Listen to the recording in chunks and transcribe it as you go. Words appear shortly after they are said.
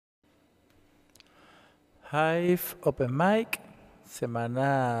Hive Openmic,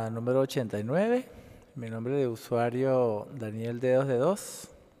 semana número 89. Mi nombre de usuario Daniel Dedos de Dos.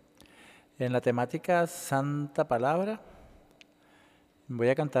 En la temática Santa Palabra, voy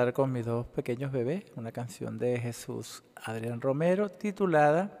a cantar con mis dos pequeños bebés una canción de Jesús Adrián Romero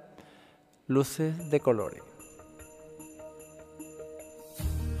titulada Luces de Colores.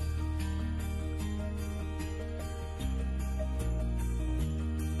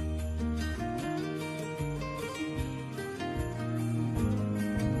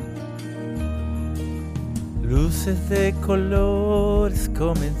 Luces de colores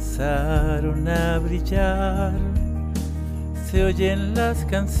comenzaron a brillar, se oyen las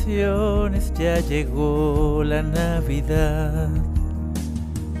canciones, ya llegó la Navidad.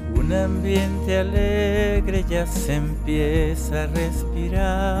 Un ambiente alegre ya se empieza a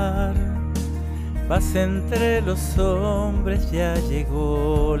respirar, paz entre los hombres, ya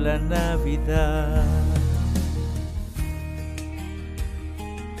llegó la Navidad.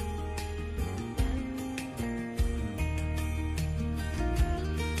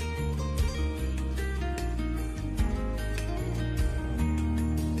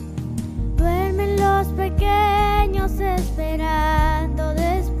 Los pequeños esperando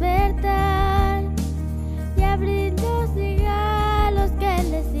despertar y abrir los regalos que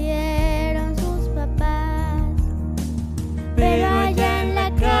les dieron sus papás. Pero allá en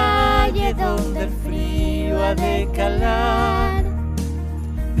la calle donde el frío ha de calar,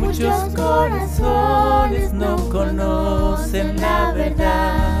 muchos corazones no conocen la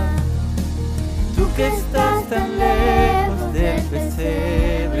verdad. Tú que estás tan lejos del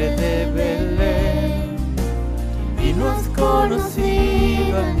pesebre de Belén y no has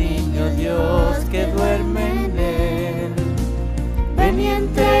conocido al niño Dios que duerme en él, ven y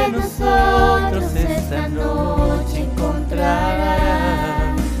entre nosotros esta noche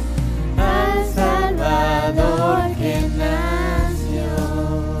encontrarás al Salvador que nació.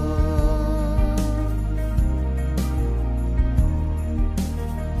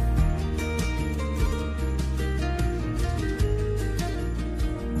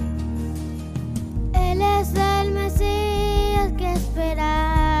 Él es el Mesías que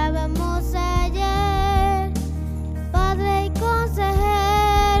esperábamos ayer, Padre y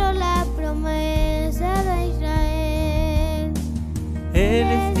consejero, la promesa de Israel. Él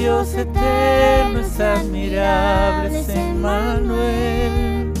es Dios eterno, es admirable, es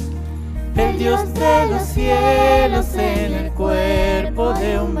Emmanuel, el Dios de los cielos en el cuerpo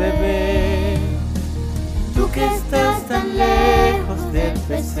de un bebé. Tú que estás tan lejos del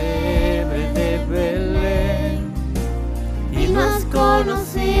pesebre de Belén y no has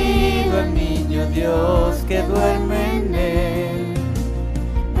conocido al niño Dios que duerme en él,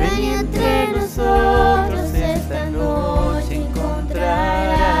 ven y entre nosotros esta noche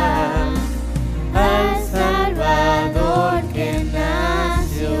encontrarás al Salvador que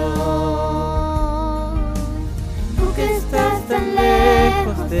nació. Tú que estás tan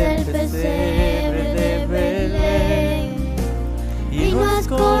lejos del pesebre de Belén y no has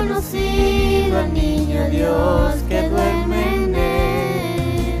conocido al niño Dios que duerme en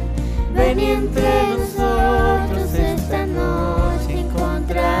él, ven y entre nosotros esta noche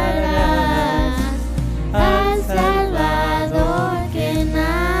encontrarás al Salvador que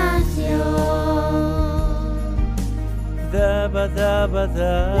nació. Daba, daba,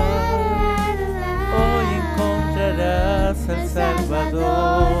 da. Hoy encontrarás al Salvador